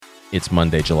It's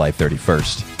Monday, July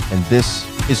 31st, and this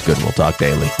is Good Will Talk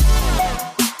Daily.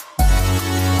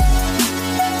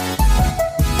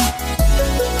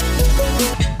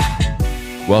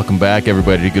 Welcome back,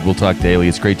 everybody, to Good Will Talk Daily.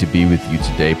 It's great to be with you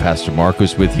today. Pastor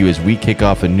Marcos with you as we kick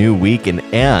off a new week and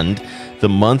end the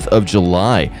month of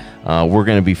July. We're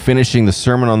going to be finishing the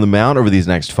Sermon on the Mount over these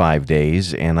next 5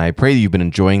 days, and I pray that you've been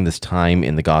enjoying this time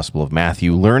in the Gospel of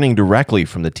Matthew, learning directly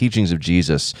from the teachings of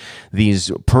Jesus,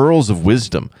 these pearls of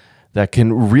wisdom that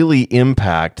can really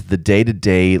impact the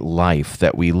day-to-day life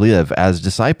that we live as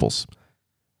disciples.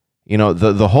 You know,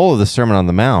 the whole of the Sermon on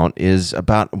the Mount is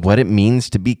about what it means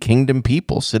to be kingdom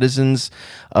people, citizens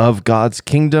of God's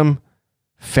kingdom,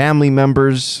 family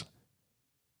members,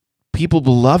 people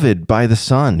beloved by the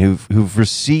Son, who've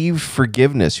received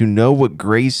forgiveness, who know what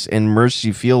grace and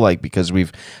mercy feel like because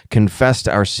we've confessed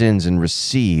our sins and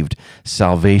received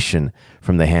salvation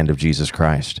from the hand of Jesus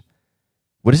Christ.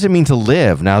 What does it mean to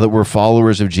live now that we're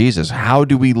followers of Jesus? How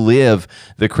do we live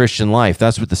the Christian life?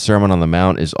 That's what the Sermon on the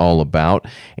Mount is all about.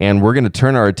 And we're going to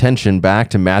turn our attention back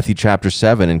to Matthew chapter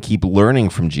 7 and keep learning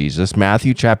from Jesus.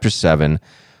 Matthew chapter 7,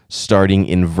 starting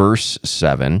in verse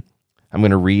 7. I'm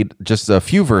going to read just a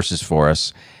few verses for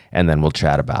us, and then we'll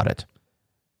chat about it.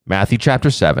 Matthew chapter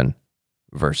 7,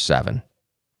 verse 7.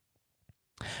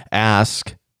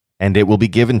 Ask, and it will be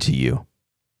given to you.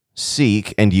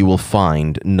 Seek, and you will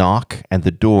find. Knock, and the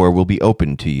door will be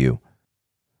opened to you.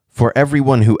 For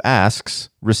everyone who asks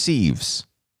receives.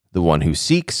 The one who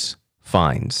seeks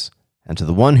finds. And to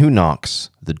the one who knocks,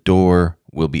 the door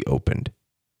will be opened.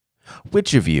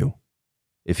 Which of you,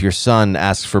 if your son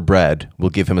asks for bread, will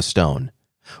give him a stone?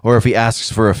 Or if he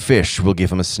asks for a fish, will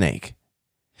give him a snake?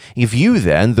 If you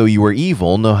then, though you are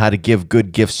evil, know how to give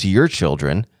good gifts to your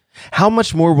children, how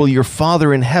much more will your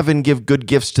Father in heaven give good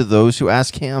gifts to those who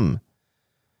ask him?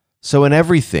 So in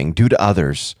everything, do to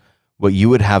others what you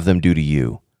would have them do to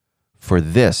you, for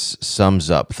this sums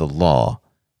up the law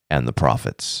and the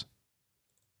prophets.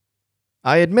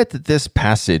 I admit that this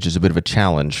passage is a bit of a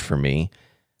challenge for me.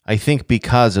 I think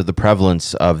because of the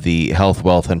prevalence of the health,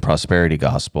 wealth, and prosperity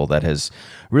gospel that has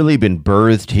really been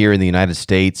birthed here in the United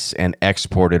States and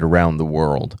exported around the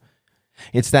world.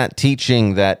 It's that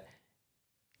teaching that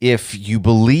if you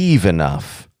believe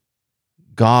enough,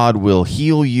 God will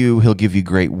heal you, he'll give you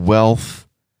great wealth,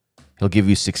 he'll give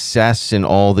you success in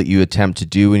all that you attempt to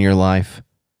do in your life.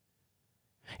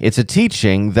 It's a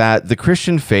teaching that the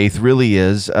Christian faith really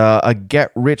is a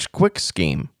get-rich-quick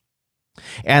scheme.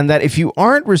 And that if you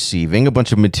aren't receiving a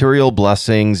bunch of material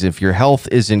blessings, if your health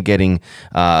isn't getting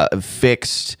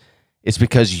fixed, it's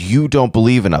because you don't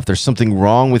believe enough. There's something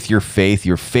wrong with your faith.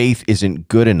 Your faith isn't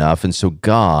good enough, and so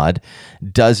God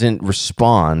doesn't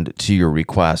respond to your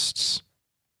requests.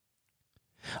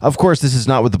 Of course, this is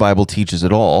not what the Bible teaches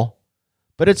at all,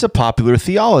 but it's a popular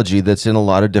theology that's in a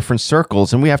lot of different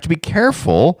circles, and we have to be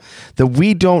careful that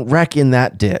we don't wreck in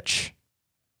that ditch.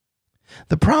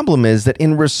 The problem is that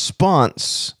in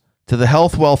response to the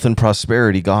health, wealth, and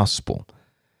prosperity gospel,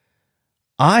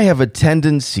 I have a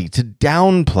tendency to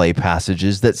downplay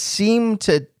passages that seem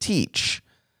to teach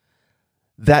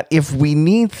that if we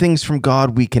need things from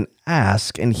God, we can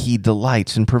ask, and he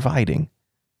delights in providing.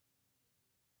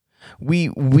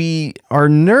 We are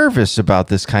nervous about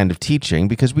this kind of teaching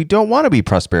because we don't want to be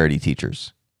prosperity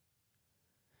teachers.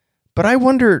 But I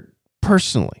wonder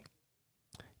personally,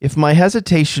 if my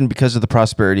hesitation because of the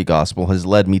prosperity gospel has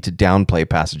led me to downplay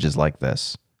passages like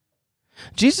this.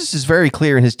 Jesus is very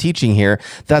clear in his teaching here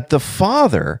that the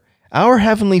Father, our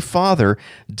Heavenly Father,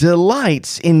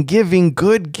 delights in giving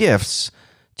good gifts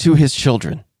to his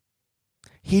children.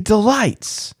 He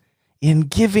delights in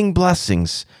giving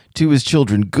blessings to his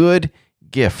children, good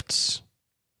gifts.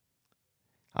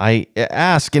 I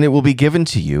ask, and it will be given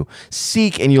to you.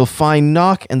 Seek, and you'll find.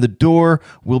 Knock, and the door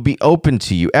will be open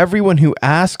to you. Everyone who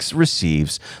asks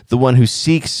receives. The one who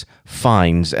seeks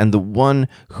finds. And the one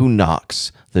who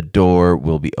knocks, the door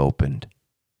will be opened.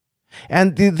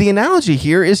 And the analogy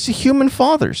here is to human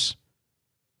fathers.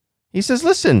 He says,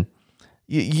 listen,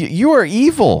 you are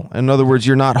evil. In other words,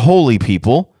 you're not holy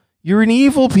people. You're an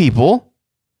evil people.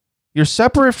 You're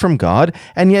separate from God,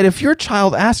 and yet if your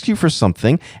child asks you for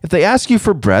something, if they ask you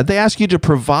for bread, they ask you to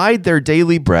provide their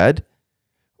daily bread,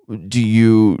 do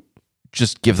you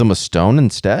just give them a stone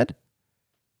instead?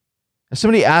 If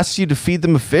somebody asks you to feed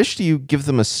them a fish, do you give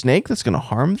them a snake that's going to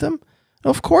harm them?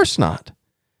 No, of course not.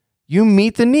 You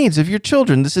meet the needs of your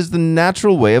children. This is the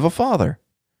natural way of a father.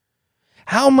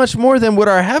 How much more then would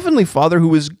our Heavenly Father,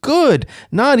 who is good,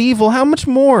 not evil, how much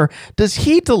more does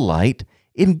he delight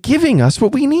in giving us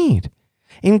what we need,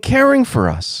 in caring for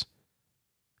us?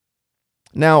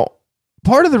 Now,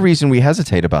 part of the reason we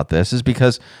hesitate about this is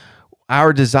because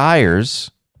our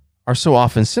desires are so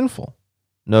often sinful.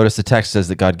 Notice the text says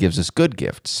that God gives us good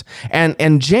gifts.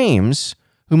 And James,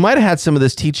 who might have had some of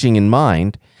this teaching in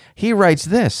mind, he writes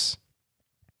this: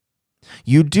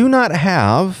 "You do not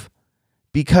have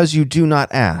because you do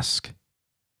not ask."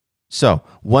 So,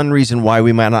 one reason why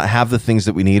we might not have the things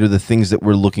that we need or the things that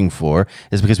we're looking for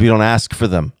is because we don't ask for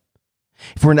them.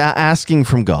 If we're not asking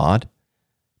from God,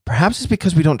 perhaps it's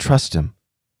because we don't trust him.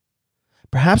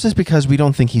 Perhaps it's because we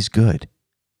don't think he's good.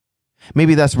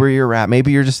 Maybe that's where you're at.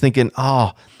 Maybe you're just thinking,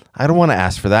 I don't want to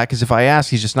ask for that because if I ask,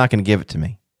 he's just not going to give it to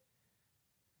me.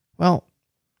 Well,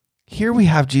 here we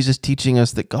have Jesus teaching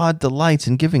us that God delights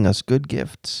in giving us good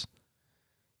gifts.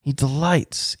 He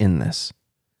delights in this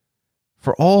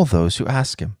for all those who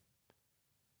ask him.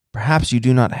 Perhaps you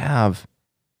do not have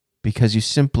because you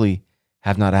simply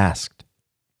have not asked.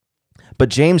 But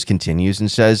James continues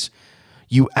and says,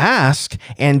 "You ask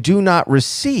and do not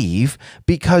receive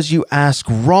because you ask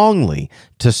wrongly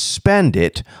to spend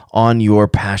it on your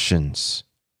passions."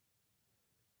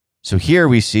 So here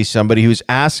we see somebody who's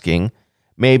asking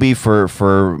maybe for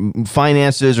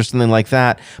finances or something like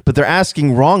that, but they're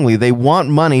asking wrongly. They want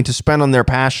money to spend on their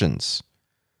passions.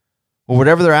 Or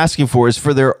whatever they're asking for is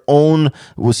for their own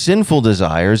sinful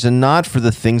desires and not for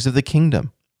the things of the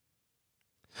kingdom.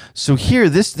 So here,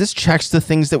 this checks the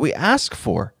things that we ask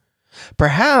for.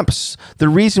 Perhaps the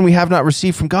reason we have not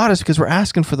received from God is because we're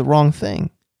asking for the wrong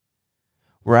thing.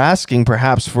 We're asking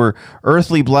perhaps for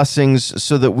earthly blessings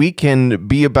so that we can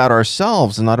be about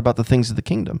ourselves and not about the things of the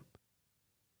kingdom.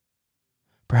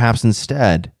 Perhaps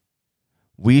instead,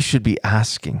 we should be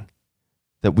asking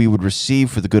that we would receive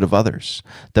for the good of others,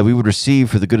 that we would receive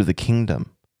for the good of the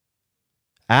kingdom.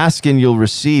 Ask and you'll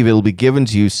receive, it'll be given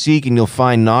to you. Seek and you'll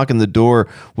find, knock and the door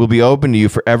will be open to you.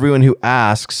 For everyone who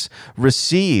asks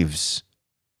receives.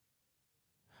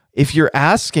 If you're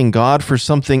asking God for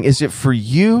something, is it for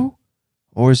you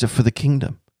or is it for the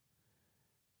kingdom?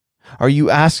 Are you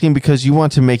asking because you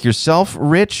want to make yourself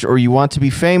rich, or you want to be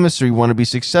famous, or you want to be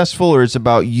successful, or it's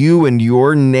about you and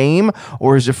your name,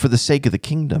 or is it for the sake of the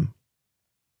kingdom?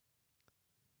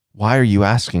 Why are you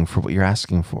asking for what you're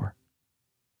asking for?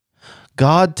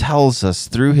 God tells us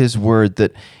through his word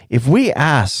that if we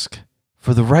ask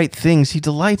for the right things, he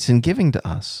delights in giving to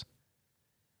us.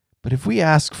 But if we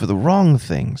ask for the wrong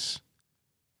things,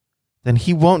 then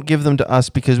he won't give them to us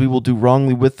because we will do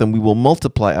wrongly with them. We will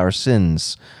multiply our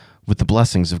sins with the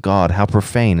blessings of God. How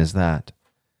profane is that?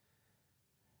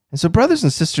 And so, brothers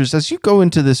and sisters, as you go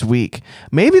into this week,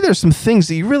 maybe there's some things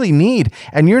that you really need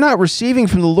and you're not receiving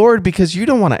from the Lord because you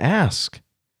don't want to ask.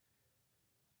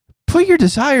 Put your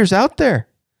desires out there.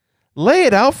 Lay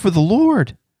it out for the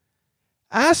Lord.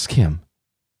 Ask him.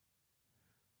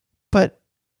 But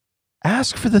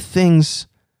ask for the things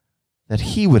that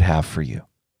he would have for you,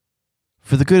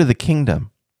 for the good of the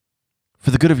kingdom,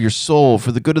 for the good of your soul,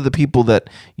 for the good of the people that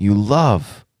you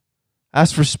love.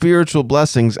 Ask for spiritual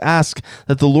blessings. Ask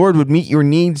that the Lord would meet your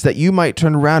needs, that you might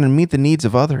turn around and meet the needs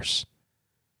of others.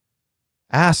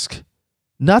 Ask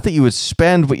not that you would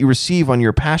spend what you receive on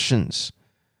your passions,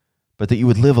 but that you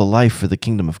would live a life for the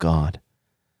kingdom of God.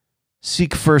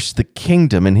 Seek first the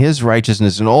kingdom and his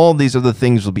righteousness, and all these other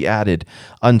things will be added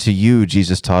unto you,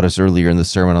 Jesus taught us earlier in the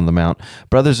Sermon on the Mount.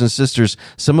 Brothers and sisters,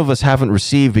 some of us haven't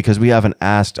received because we haven't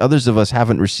asked. Others of us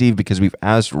haven't received because we've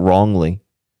asked wrongly.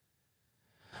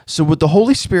 So would the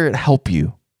Holy Spirit help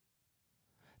you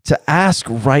to ask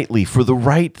rightly for the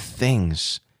right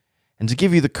things and to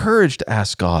give you the courage to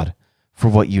ask God for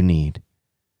what you need,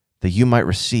 that you might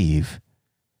receive,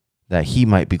 that he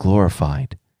might be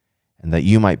glorified, and that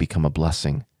you might become a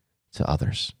blessing to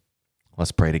others.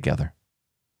 Let's pray together.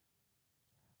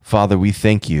 Father, we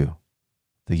thank you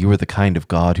that you are the kind of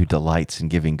God who delights in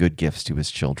giving good gifts to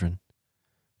his children,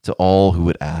 to all who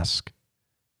would ask.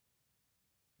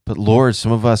 But Lord,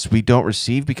 some of us, we don't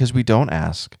receive because we don't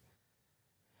ask.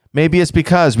 Maybe it's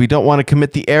because we don't want to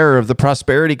commit the error of the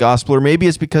prosperity gospel, or maybe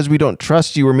it's because we don't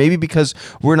trust you, or maybe because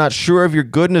we're not sure of your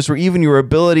goodness or even your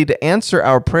ability to answer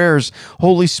our prayers.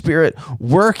 Holy Spirit,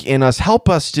 work in us. Help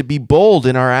us to be bold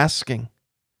in our asking.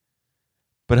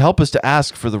 But help us to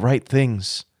ask for the right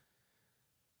things,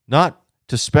 not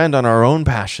to spend on our own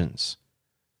passions,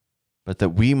 but that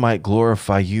we might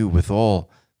glorify you with all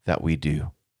that we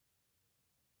do.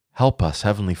 Help us,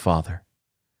 Heavenly Father.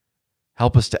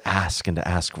 Help us to ask and to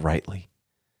ask rightly,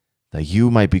 that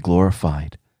you might be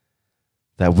glorified,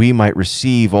 that we might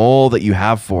receive all that you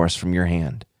have for us from your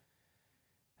hand,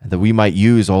 and that we might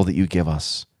use all that you give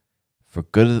us for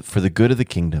the good of the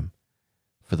kingdom,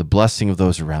 for the blessing of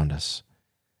those around us,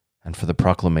 and for the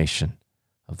proclamation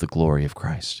of the glory of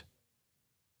Christ.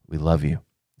 We love you.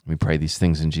 We pray these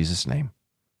things in Jesus' name.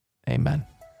 Amen.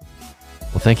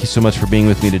 Well, thank you so much for being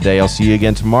with me today. I'll see you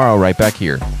again tomorrow right back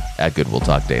here at Goodwill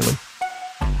Talk Daily.